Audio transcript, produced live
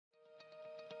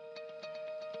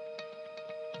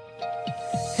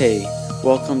Hey,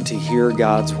 welcome to Hear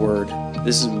God's Word.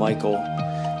 This is Michael.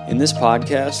 In this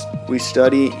podcast, we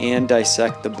study and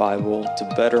dissect the Bible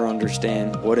to better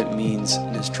understand what it means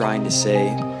and is trying to say.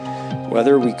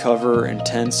 Whether we cover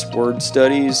intense word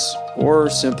studies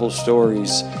or simple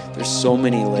stories, there's so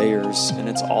many layers and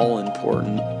it's all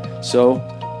important. So,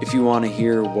 if you want to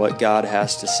hear what God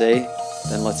has to say,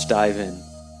 then let's dive in.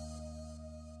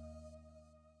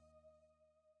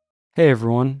 Hey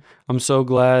everyone, I'm so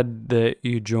glad that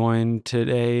you joined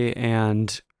today,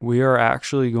 and we are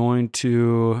actually going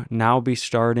to now be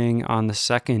starting on the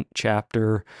second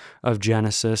chapter of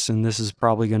Genesis, and this is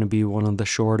probably going to be one of the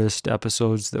shortest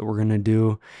episodes that we're going to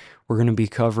do. We're going to be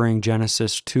covering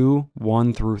Genesis 2,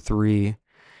 1 through 3,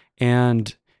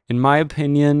 and in my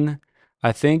opinion,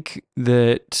 I think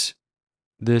that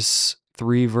this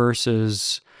 3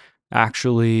 verses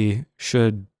actually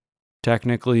should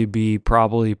technically be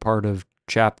probably part of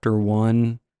chapter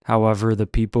 1. However, the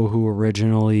people who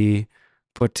originally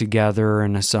put together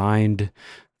and assigned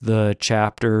the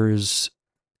chapters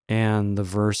and the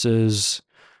verses,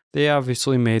 they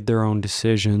obviously made their own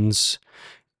decisions.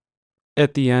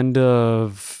 At the end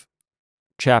of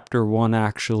chapter 1,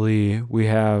 actually, we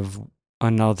have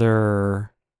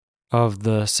another of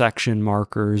the section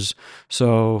markers.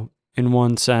 So, in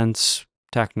one sense,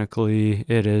 technically,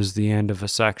 it is the end of a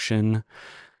section.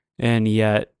 And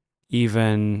yet,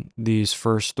 even these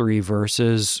first 3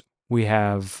 verses, we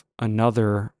have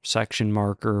another section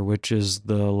marker, which is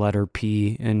the letter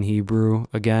P in Hebrew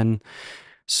again.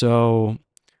 So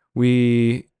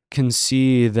we can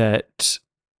see that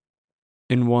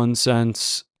in one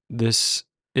sense, this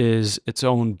is its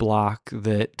own block,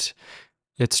 that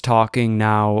it's talking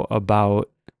now about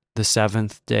the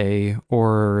 7th day,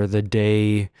 or the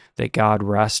day that God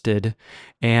rested.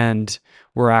 And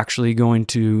we're actually going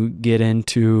to get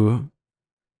into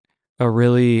a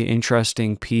really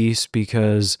interesting piece,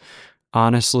 because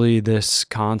honestly, this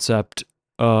concept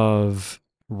of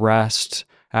rest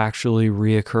actually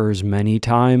reoccurs many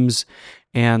times.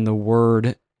 And the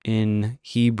word in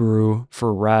Hebrew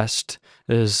for rest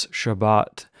is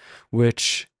Shabbat,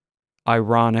 which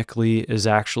ironically is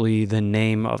actually the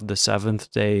name of the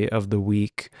 7th day of the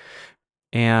week.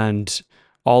 And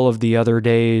all of the other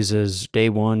days is day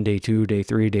 1, day 2, day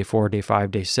 3, day 4, day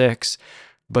 5, day 6.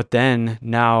 But then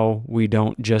now we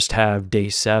don't just have day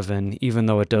 7, even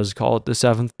though it does call it the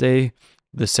 7th day.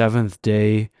 The 7th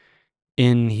day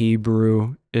in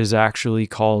Hebrew is actually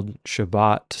called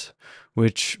Shabbat,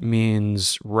 which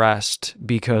means rest,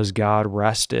 because God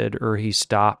rested, or he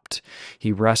stopped.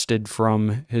 He rested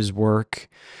from his work.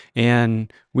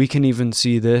 And we can even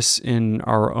see this in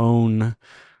our own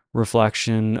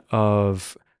reflection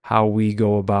of how we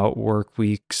go about work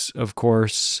weeks. Of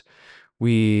course,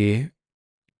 we,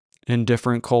 in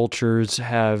different cultures,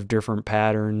 have different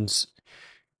patterns.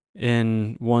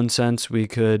 In one sense, we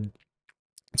could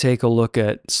take a look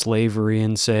at slavery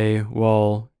and say,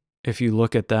 well, if you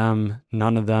look at them,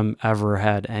 none of them ever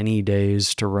had any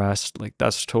days to rest. Like,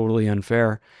 that's totally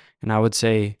unfair. And I would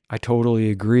say I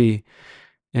totally agree.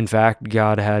 In fact,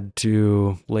 God had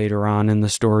to, later on in the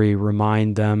story,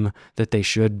 remind them that they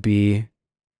should be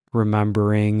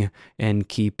remembering and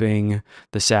keeping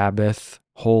the Sabbath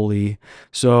holy.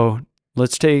 So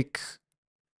let's take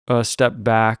a step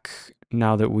back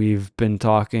now that we've been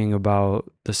talking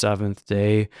about the 7th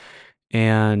day,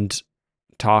 and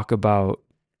talk about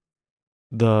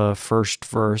the first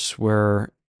verse,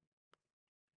 where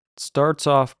it starts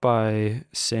off by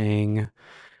saying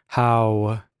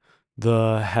how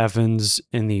the heavens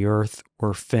and the earth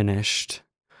were finished.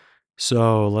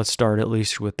 So let's start at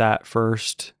least with that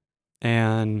first.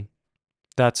 And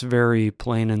that's very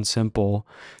plain and simple.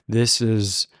 This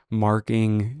is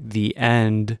marking the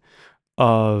end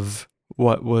of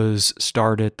what was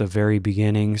started at the very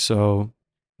beginning. So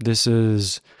this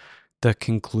is the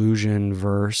conclusion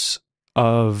verse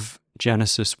of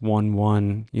Genesis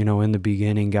 1:1. In the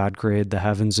beginning, God created the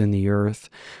heavens and the earth.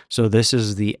 So this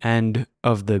is the end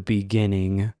of the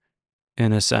beginning,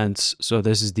 in a sense. So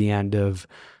this is the end of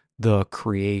the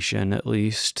creation, at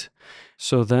least.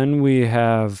 So then we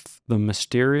have the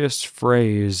mysterious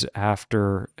phrase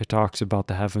after it talks about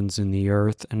the heavens and the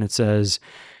earth, and it says,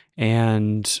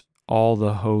 and all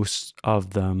the hosts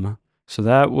of them. So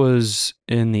that was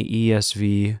in the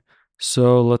ESV.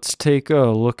 So let's take a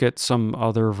look at some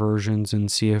other versions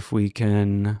and see if we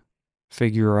can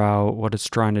figure out what it's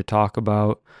trying to talk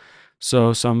about.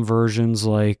 So some versions,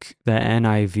 like the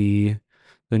NIV,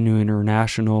 the New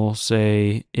International,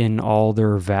 say in all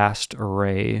their vast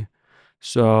array.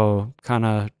 So kind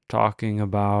of talking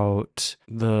about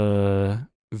the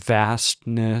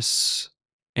vastness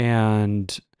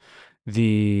and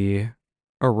the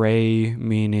array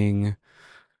meaning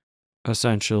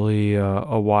essentially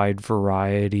a wide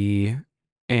variety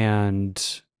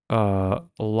and a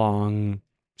long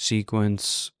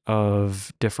sequence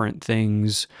of different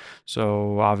things.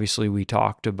 So obviously we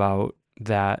talked about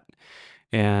that,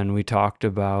 and we talked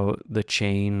about the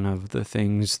chain of the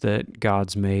things that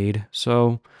God's made.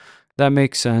 So that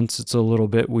makes sense. It's a little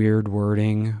bit weird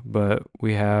wording, but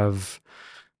we have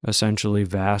essentially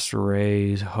vast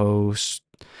arrays, hosts.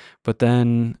 But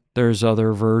then there's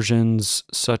other versions,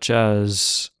 such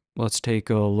as, let's take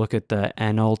a look at the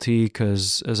NLT,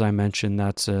 because as I mentioned,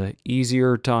 that's a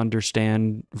easier to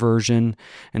understand version.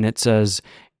 And it says,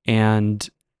 and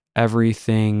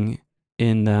everything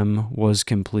in them was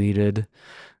completed.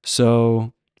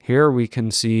 So here we can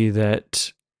see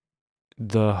that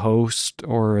the host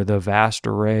or the vast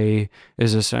array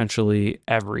is essentially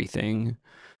everything.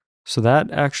 So that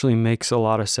actually makes a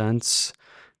lot of sense.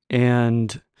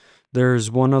 And there's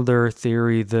one other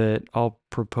theory that I'll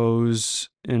propose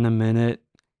in a minute,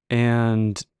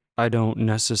 and I don't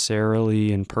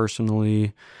necessarily and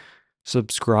personally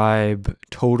subscribe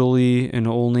totally and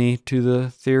only to the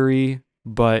theory,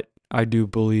 but I do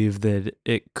believe that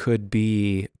it could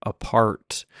be a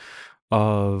part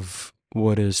of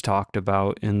what is talked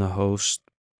about in the host.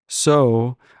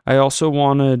 So I also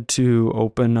wanted to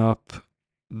open up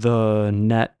the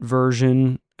net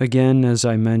version again. As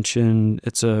I mentioned,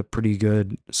 it's a pretty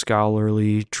good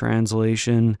scholarly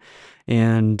translation,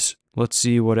 and let's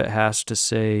see what it has to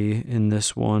say in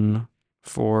this one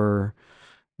for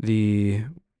the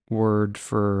word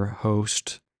for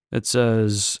host. It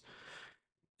says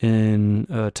in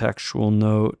a textual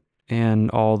note,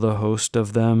 and all the host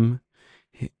of them.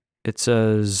 It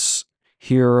says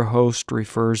here, host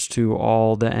refers to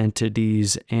all the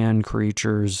entities and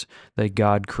creatures that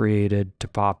God created to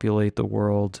populate the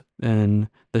world. And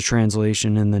the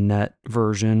translation in the net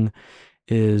version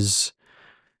is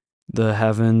the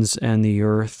heavens and the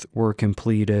earth were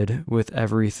completed with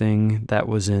everything that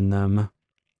was in them.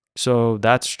 So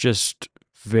that's just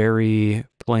very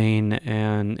plain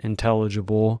and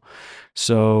intelligible.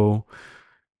 So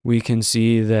we can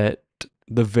see that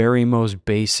the very most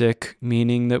basic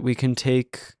meaning that we can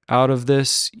take out of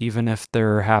this, even if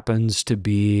there happens to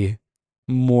be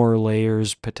more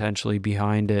layers potentially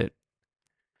behind it,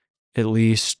 at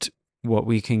least what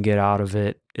we can get out of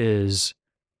it is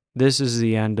this is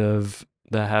the end of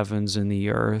the heavens and the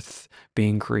earth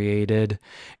being created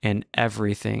and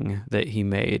everything that he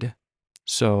made.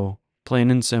 So, plain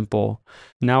and simple.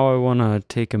 Now, I want to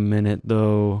take a minute,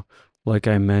 though, like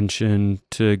I mentioned,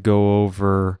 to go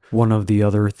over one of the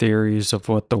other theories of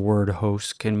what the word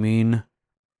host can mean.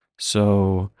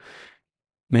 So,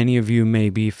 many of you may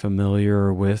be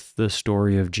familiar with the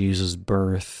story of Jesus'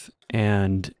 birth,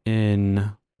 and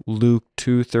in Luke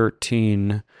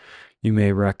 2:13, you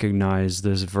may recognize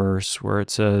this verse where it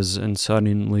says, and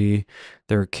suddenly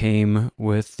there came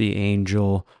with the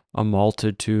angel a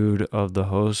multitude of the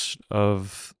host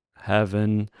of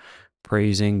heaven,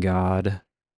 praising God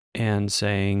and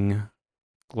saying,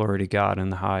 glory to God in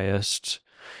the highest.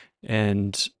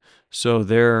 And so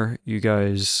there you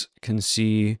guys can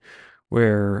see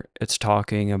where it's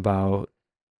talking about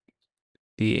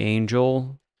the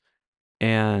angel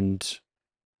and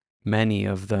many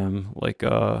of them, like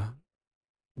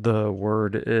the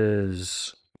word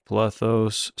is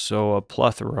plethos, so a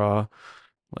plethora,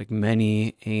 like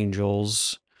many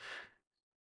angels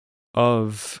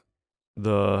of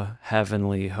the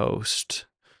heavenly host.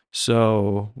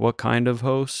 So, what kind of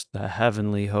host? The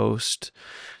heavenly host.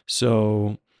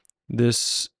 So,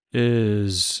 this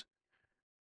is,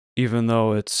 even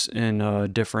though it's in a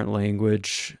different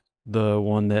language, the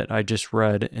one that I just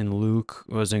read in Luke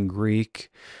was in Greek,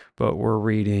 but we're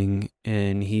reading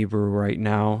in Hebrew right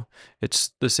now.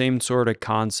 It's the same sort of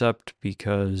concept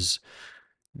because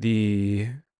the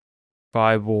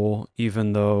Bible,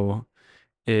 even though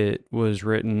it was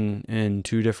written in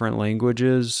two different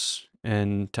languages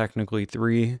and technically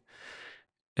three,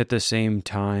 at the same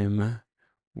time,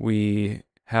 we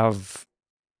have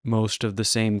most of the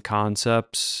same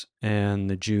concepts, and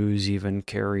the Jews even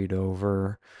carried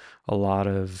over a lot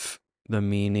of the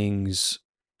meanings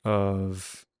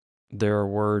of their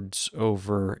words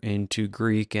over into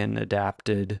Greek and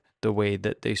adapted the way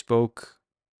that they spoke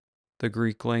the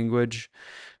Greek language.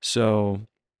 So,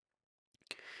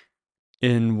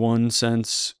 in one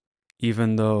sense,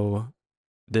 even though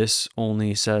this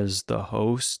only says the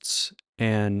hosts,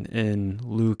 and in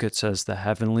Luke it says the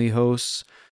heavenly hosts,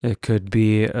 it could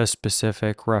be a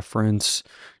specific reference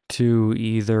to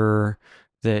either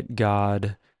that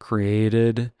God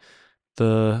created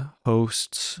the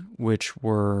hosts, which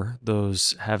were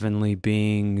those heavenly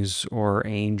beings or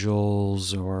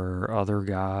angels or other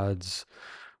gods,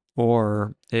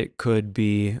 or it could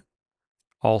be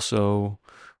also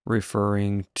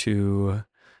referring to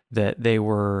that they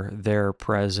were there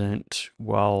present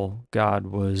while God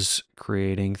was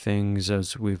creating things,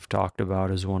 as we've talked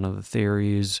about as one of the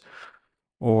theories,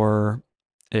 or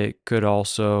it could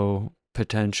also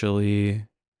potentially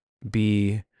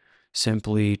be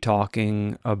simply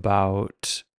talking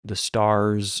about the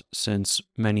stars, since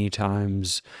many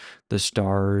times the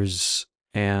stars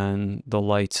and the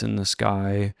lights in the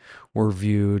sky were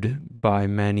viewed by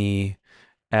many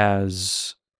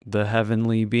as the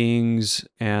heavenly beings,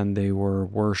 and they were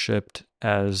worshipped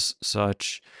as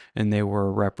such, and they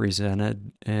were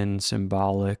represented and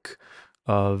symbolic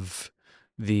of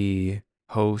the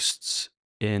hosts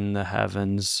in the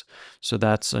heavens. So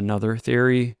that's another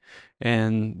theory.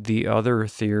 And the other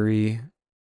theory,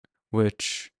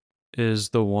 which is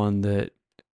the one that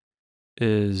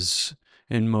is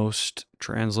in most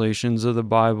translations of the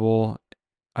Bible,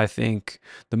 I think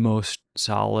the most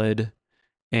solid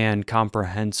and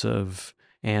comprehensive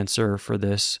answer for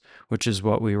this, which is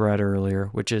what we read earlier,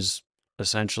 which is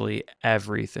essentially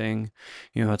everything.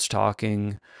 It's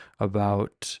talking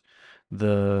about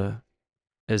the,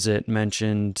 as it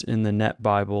mentioned in the Net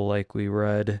Bible, like we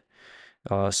read,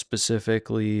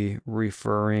 specifically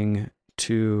referring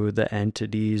to the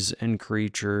entities and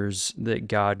creatures that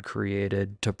God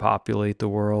created to populate the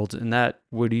world. And that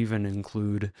would even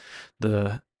include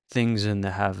the things in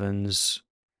the heavens,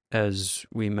 as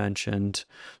we mentioned.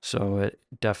 So it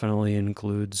definitely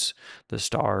includes the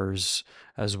stars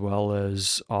as well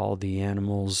as all the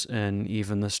animals, and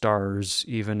even the stars,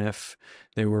 even if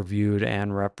they were viewed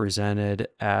and represented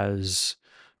as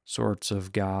sorts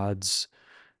of gods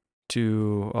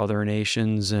to other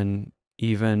nations, and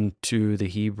even to the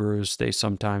Hebrews, they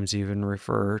sometimes even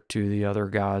refer to the other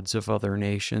gods of other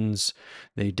nations.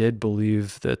 They did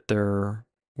believe that there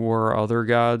were other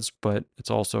gods, but it's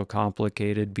also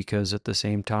complicated because at the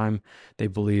same time, they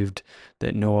believed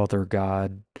that no other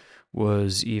god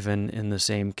was even in the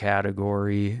same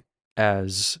category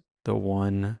as the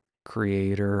one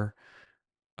creator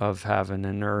of heaven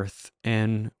and earth.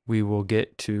 And we will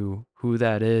get to who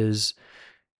that is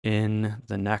in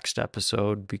the next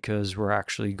episode, because we're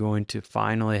actually going to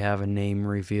finally have a name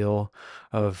reveal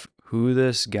of who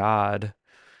this God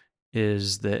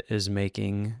is that is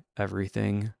making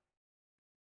everything.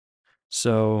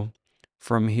 So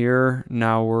from here,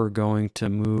 now we're going to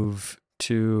move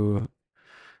to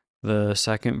the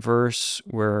second verse,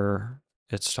 where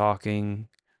it's talking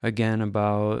again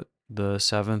about the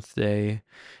seventh day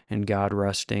and God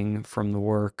resting from the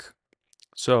work.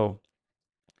 So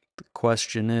the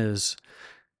question is,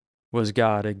 was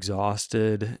God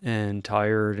exhausted and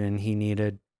tired and he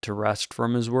needed to rest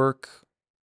from his work?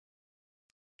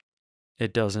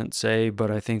 It doesn't say,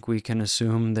 but I think we can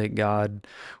assume that God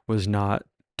was not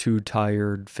too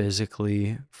tired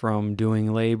physically from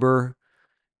doing labor.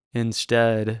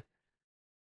 Instead,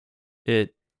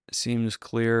 it seems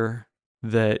clear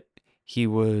that he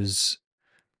was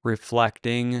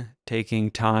reflecting,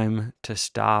 taking time to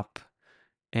stop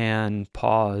and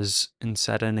pause and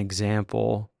set an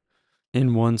example.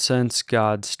 In one sense,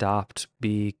 God stopped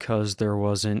because there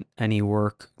wasn't any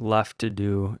work left to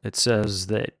do. It says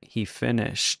that he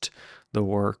finished the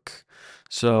work.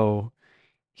 So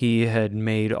he had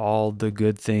made all the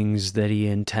good things that he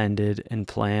intended and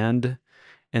planned.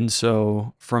 And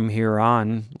so from here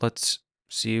on, let's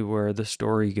see where the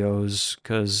story goes,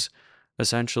 because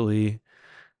essentially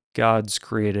God's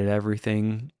created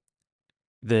everything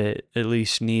that at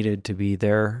least needed to be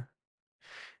there.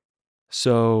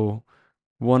 So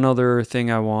one other thing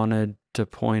I wanted to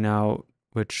point out,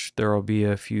 which there will be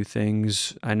a few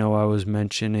things. I know I was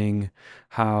mentioning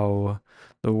how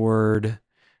the word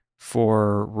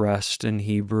for rest in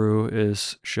Hebrew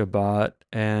is Shabbat,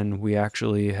 and we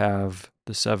actually have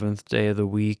the seventh day of the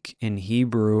week in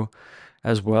Hebrew,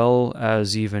 as well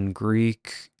as even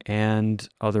Greek and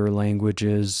other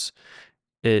languages.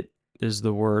 It is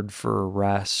the word for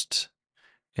rest,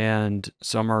 and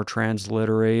some are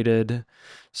transliterated,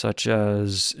 such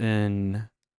as in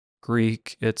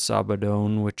Greek, it's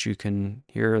Sabadon, which you can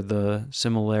hear the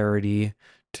similarity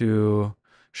to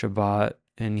Shabbat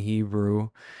in Hebrew.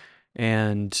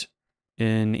 And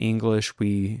in English,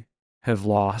 we have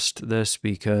lost this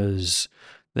because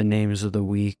the names of the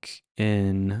week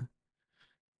in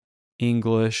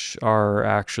English are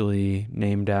actually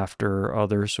named after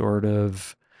other sort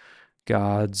of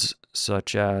gods,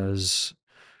 such as,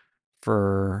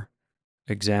 for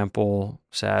example,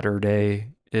 Saturday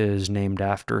is named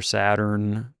after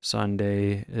Saturn,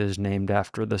 Sunday is named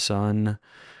after the sun,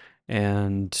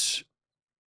 and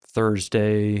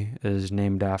Thursday is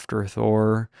named after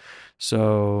Thor.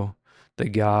 So the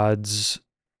gods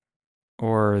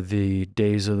or the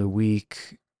days of the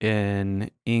week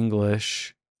in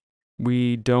English,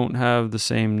 we don't have the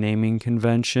same naming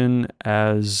convention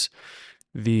as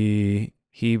the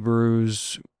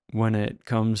Hebrews when it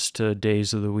comes to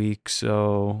days of the week.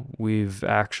 So we've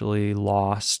actually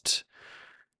lost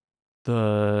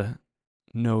the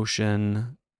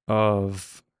notion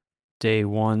of day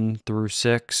 1 through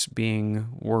 6 being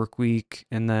work week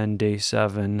and then day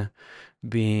 7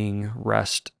 being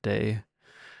rest day.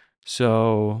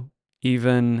 So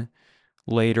even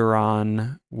later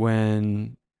on,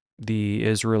 when the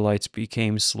Israelites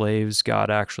became slaves, God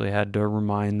actually had to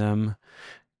remind them,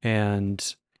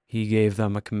 and he gave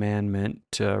them a commandment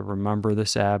to remember the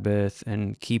Sabbath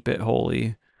and keep it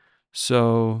holy.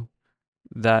 So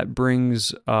that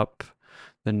brings up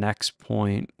the next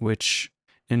point, which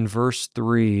in verse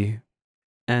 3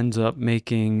 ends up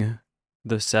making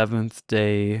the seventh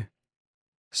day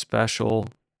special,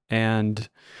 and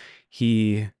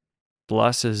he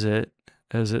blesses it,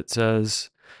 as it says.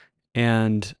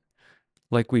 And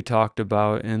like we talked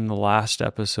about in the last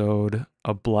episode,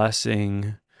 a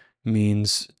blessing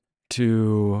means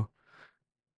to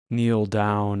kneel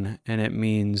down, and it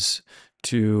means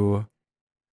to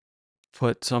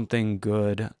put something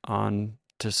good on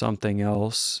to something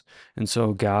else. And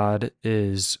so God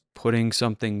is putting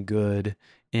something good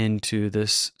into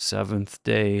this seventh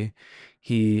day.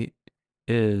 He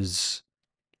is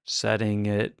setting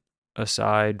it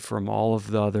aside from all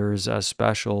of the others as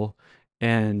special.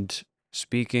 And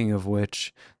speaking of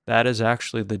which, that is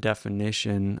actually the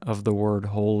definition of the word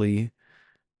holy.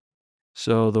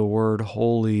 So the word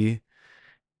holy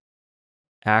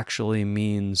actually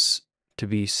means to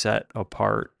be set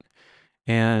apart.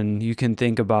 And you can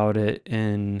think about it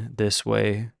in this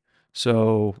way.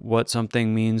 So, what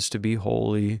something means to be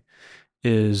holy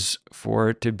is for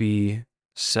it to be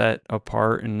set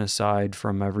apart and aside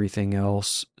from everything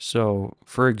else. So,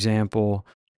 for example,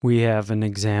 we have an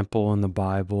example in the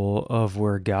Bible of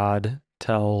where God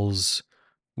tells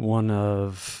one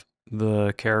of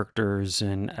the characters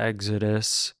in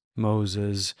Exodus,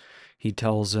 Moses, he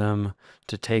tells him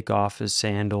to take off his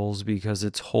sandals because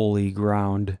it's holy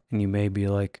ground. And you may be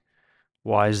like,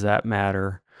 why does that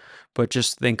matter? But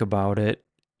just think about it.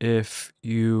 If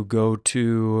you go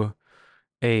to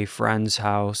a friend's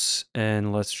house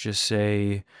and let's just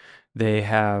say they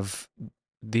have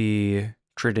the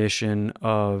tradition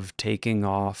of taking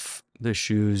off the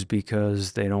shoes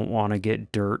because they don't want to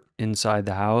get dirt inside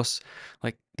the house,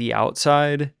 like the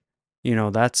outside,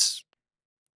 that's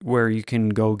where you can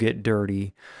go get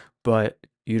dirty, but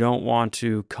you don't want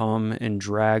to come and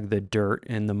drag the dirt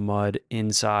and the mud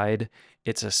inside.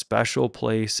 It's a special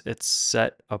place. It's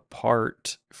set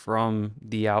apart from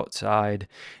the outside.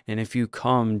 And if you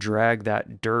come drag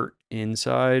that dirt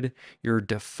inside, you're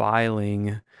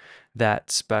defiling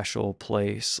that special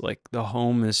place. Like the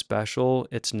home is special.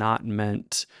 It's not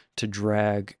meant to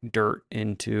drag dirt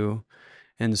into.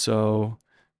 And so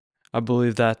I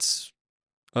believe that's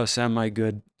a semi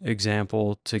good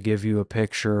example to give you a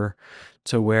picture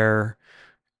to where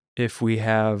if we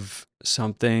have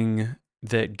something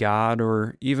that God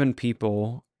or even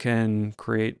people can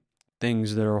create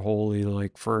things that are holy,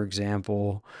 like for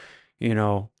example, you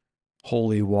know,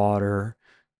 holy water.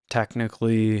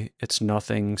 Technically, it's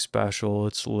nothing special.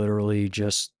 It's literally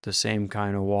just the same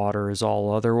kind of water as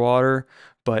all other water,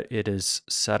 but it is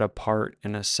set apart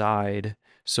and aside.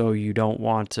 So you don't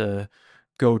want to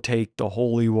go take the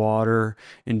holy water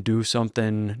and do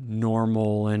something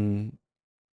normal and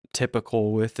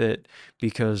typical with it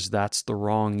because that's the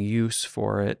wrong use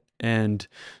for it. And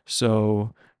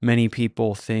so many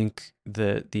people think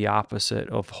that the opposite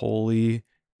of holy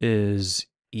is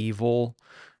evil.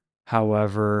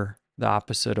 However, the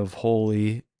opposite of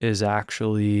holy is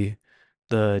actually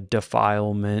the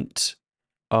defilement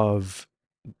of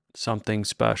something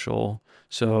special.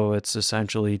 So it's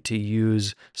essentially to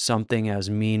use something as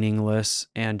meaningless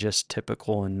and just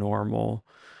typical and normal.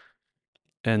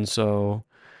 And so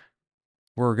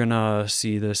we're going to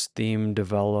see this theme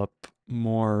develop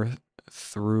more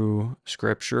through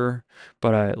scripture,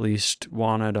 but I at least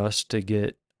wanted us to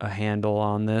get a handle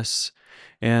on this.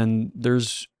 And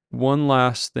there's one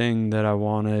last thing that I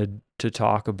wanted to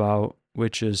talk about,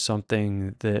 which is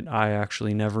something that I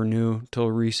actually never knew till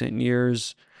recent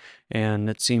years. And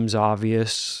it seems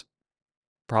obvious,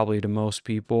 probably to most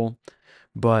people,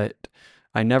 but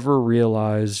I never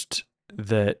realized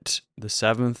that the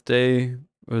seventh day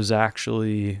was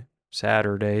actually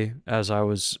Saturday, as I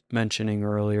was mentioning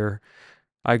earlier.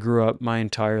 I grew up my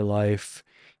entire life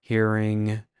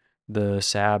hearing the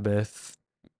Sabbath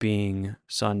being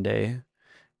Sunday,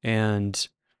 and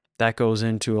that goes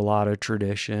into a lot of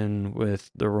tradition with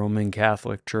the Roman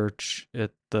Catholic Church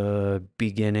at the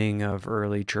beginning of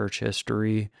early church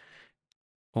history,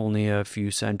 only a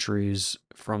few centuries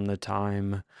from the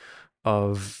time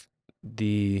of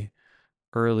the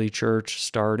early church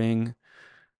starting,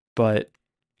 but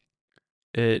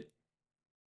it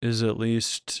is at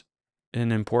least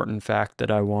an important fact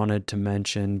that I wanted to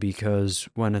mention because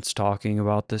when it's talking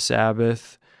about the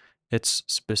Sabbath, it's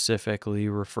specifically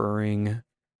referring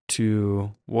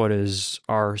to what is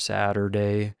our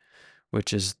Saturday,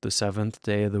 which is the seventh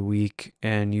day of the week.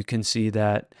 And you can see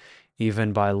that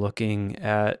even by looking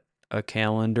at a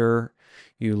calendar.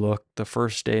 You look, the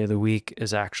first day of the week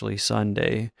is actually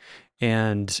Sunday.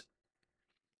 And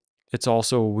it's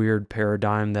also a weird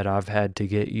paradigm that I've had to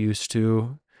get used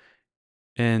to.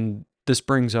 And this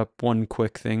brings up one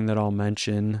quick thing that I'll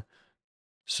mention.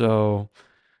 So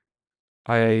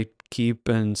I keep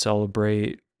and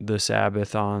celebrate the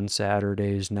Sabbath on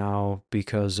Saturdays now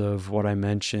because of what I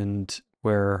mentioned,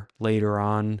 where later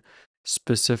on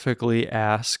specifically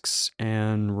asks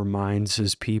and reminds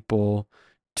his people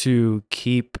to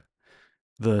keep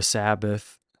the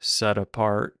Sabbath set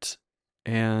apart.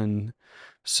 And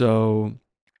so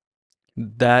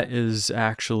that is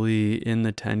actually in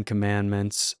the Ten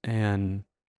Commandments, and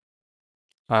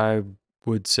I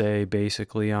would say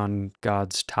basically on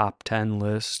God's top 10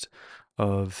 list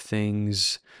of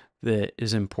things that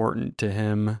is important to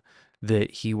him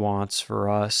that he wants for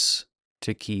us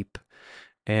to keep.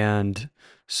 And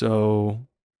so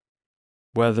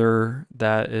whether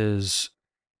that is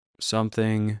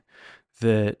something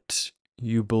that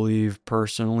you believe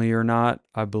personally or not,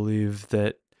 I believe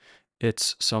that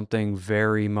it's something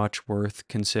very much worth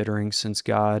considering since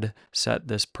God set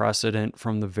this precedent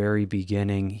from the very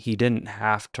beginning. He didn't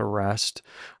have to rest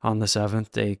on the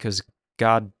seventh day because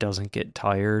God doesn't get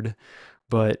tired,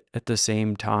 but at the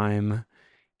same time,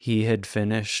 he had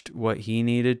finished what he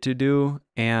needed to do,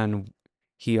 and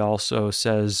he also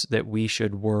says that we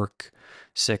should work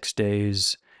 6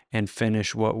 days and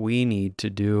finish what we need to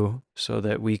do so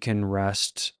that we can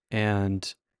rest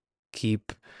and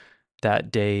keep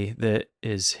that day that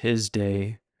is his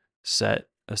day set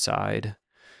aside.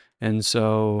 And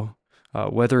so,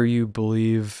 whether you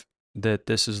believe that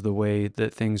this is the way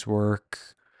that things work,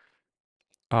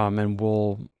 and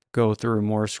we'll go through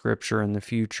more scripture in the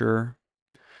future.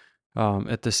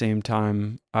 At the same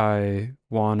time, I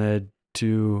wanted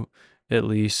to at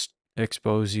least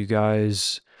expose you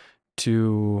guys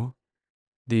to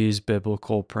these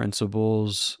biblical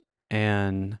principles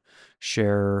and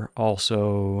share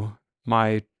also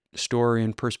my story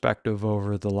and perspective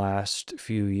over the last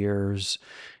few years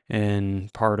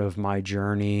and part of my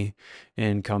journey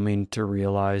in coming to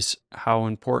realize how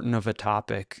important of a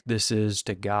topic this is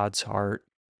to God's heart.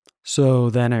 So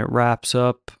then it wraps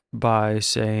up by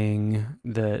saying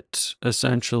that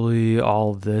essentially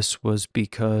all this was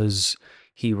because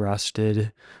he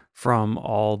rested from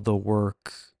all the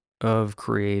work of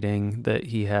creating that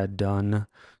he had done.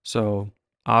 So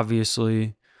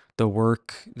obviously, the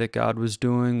work that God was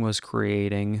doing was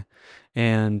creating.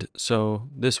 And so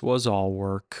this was all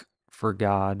work for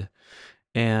God.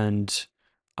 And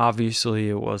obviously,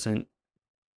 it wasn't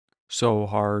so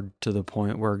hard to the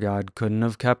point where God couldn't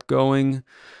have kept going.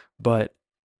 But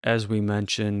as we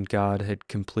mentioned, God had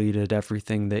completed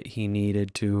everything that he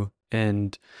needed to.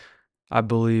 And I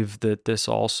believe that this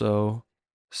also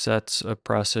sets a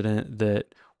precedent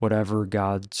that whatever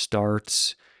God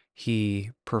starts,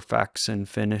 he perfects and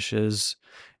finishes.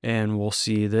 And we'll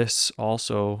see this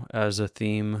also as a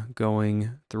theme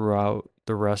going throughout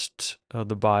the rest of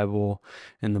the Bible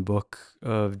in the book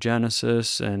of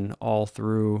Genesis and all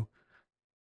through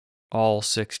all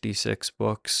 66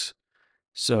 books.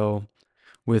 So,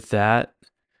 with that,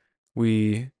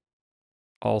 we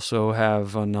also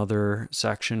have another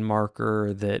section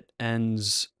marker that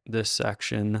ends this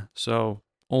section. So,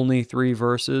 only 3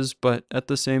 verses, but at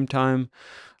the same time,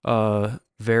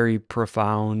 very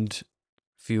profound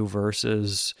few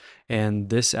verses. And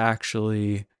this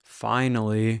actually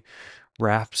finally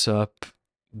wraps up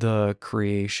the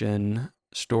creation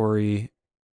story.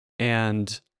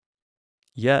 And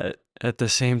yet, at the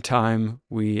same time,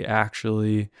 we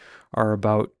actually are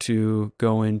about to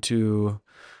go into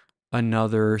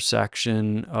another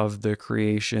section of the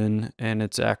creation, and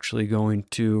it's actually going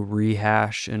to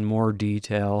rehash in more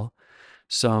detail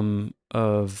some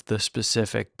of the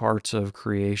specific parts of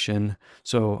creation.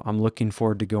 So I'm looking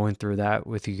forward to going through that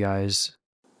with you guys.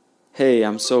 Hey,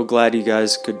 I'm so glad you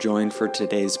guys could join for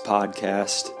today's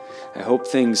podcast. I hope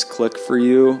things click for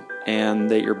you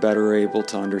and that you're better able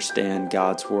to understand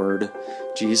God's Word.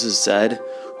 Jesus said,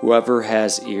 "Whoever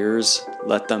has ears,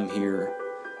 let them hear."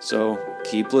 So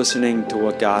keep listening to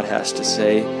what God has to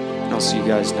say, and I'll see you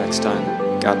guys next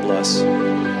time. God bless.